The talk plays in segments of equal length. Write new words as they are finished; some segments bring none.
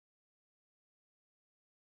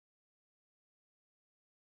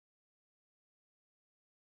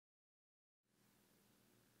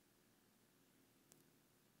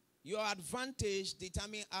Your advantage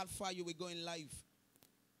determines how far you will go in life.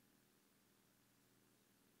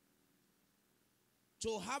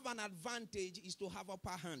 To have an advantage is to have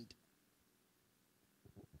upper hand.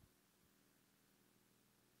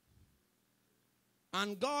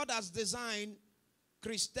 And God has designed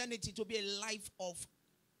Christianity to be a life of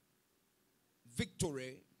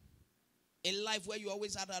victory. A life where you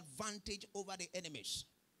always had advantage over the enemies.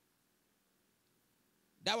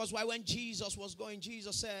 That was why when Jesus was going,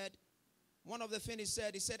 Jesus said, one of the things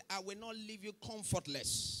he said, I will not leave you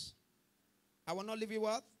comfortless. I will not leave you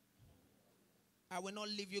what? I will not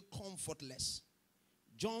leave you comfortless.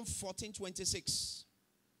 John 14:26.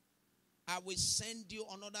 I will send you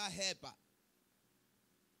another helper.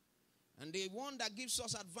 And the one that gives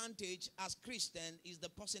us advantage as Christian is the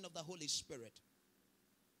person of the Holy Spirit.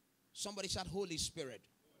 Somebody shout Holy Spirit.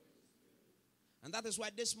 And that is why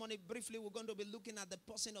this morning briefly we're going to be looking at the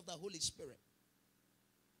person of the Holy Spirit.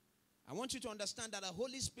 I want you to understand that the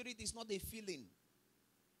Holy Spirit is not a feeling.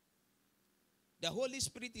 The Holy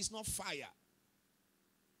Spirit is not fire.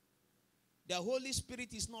 The Holy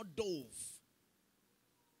Spirit is not dove.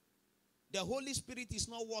 The Holy Spirit is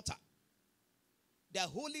not water. The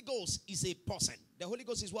Holy Ghost is a person. The Holy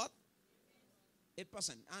Ghost is what? A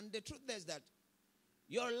person. And the truth is that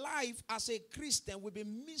your life as a Christian will be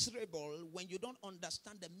miserable when you don't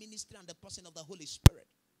understand the ministry and the person of the Holy Spirit.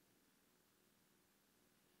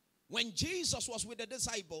 When Jesus was with the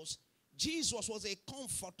disciples, Jesus was a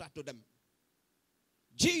comforter to them.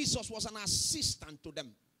 Jesus was an assistant to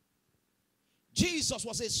them. Jesus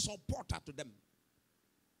was a supporter to them.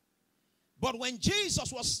 But when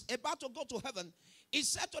Jesus was about to go to heaven, he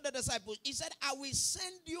said to the disciples, he said, I will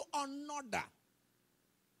send you another.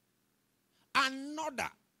 Another.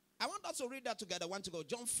 I want us to read that together. I want to go.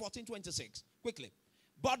 John 14:26. Quickly.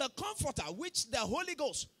 But the Comforter, which the Holy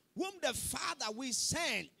Ghost, whom the Father will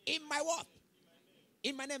send in my what?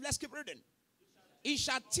 In my name. Let's keep reading. He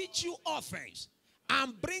shall teach you all things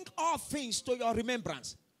and bring all things to your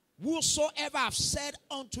remembrance. Whosoever have said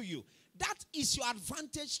unto you. That is your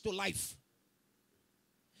advantage to life.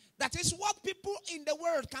 That is what people in the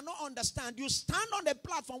world cannot understand. You stand on the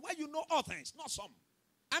platform where you know all things, not some.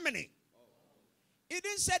 How many? He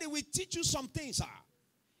didn't say he will teach you some things, sir.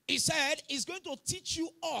 He said he's going to teach you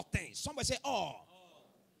all things. Somebody say all.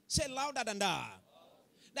 Say louder than that.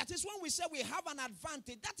 That is when we say we have an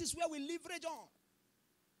advantage. That is where we leverage on.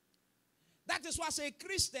 That is why as a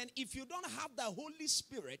Christian, if you don't have the Holy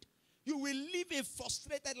Spirit, you will live a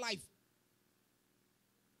frustrated life.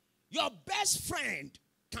 Your best friend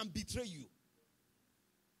can betray you.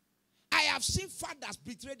 I have seen fathers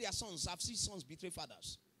betray their sons. I've seen sons betray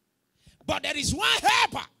fathers. But there is one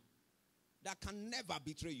helper that can never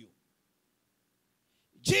betray you.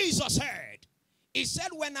 Jesus said, he said,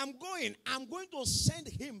 when I'm going to send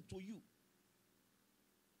him to you.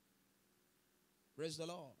 Praise the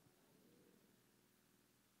Lord.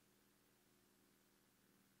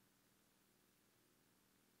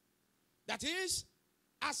 That is,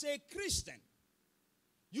 as a Christian,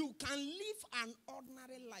 you can live an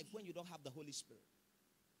ordinary life when you don't have the Holy Spirit.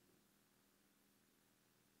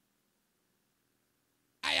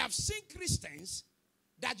 I have seen Christians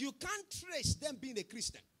that you can't trace them being a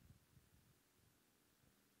Christian.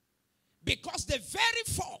 Because the very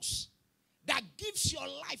force that gives your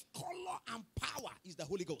life color and power is the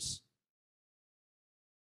Holy Ghost.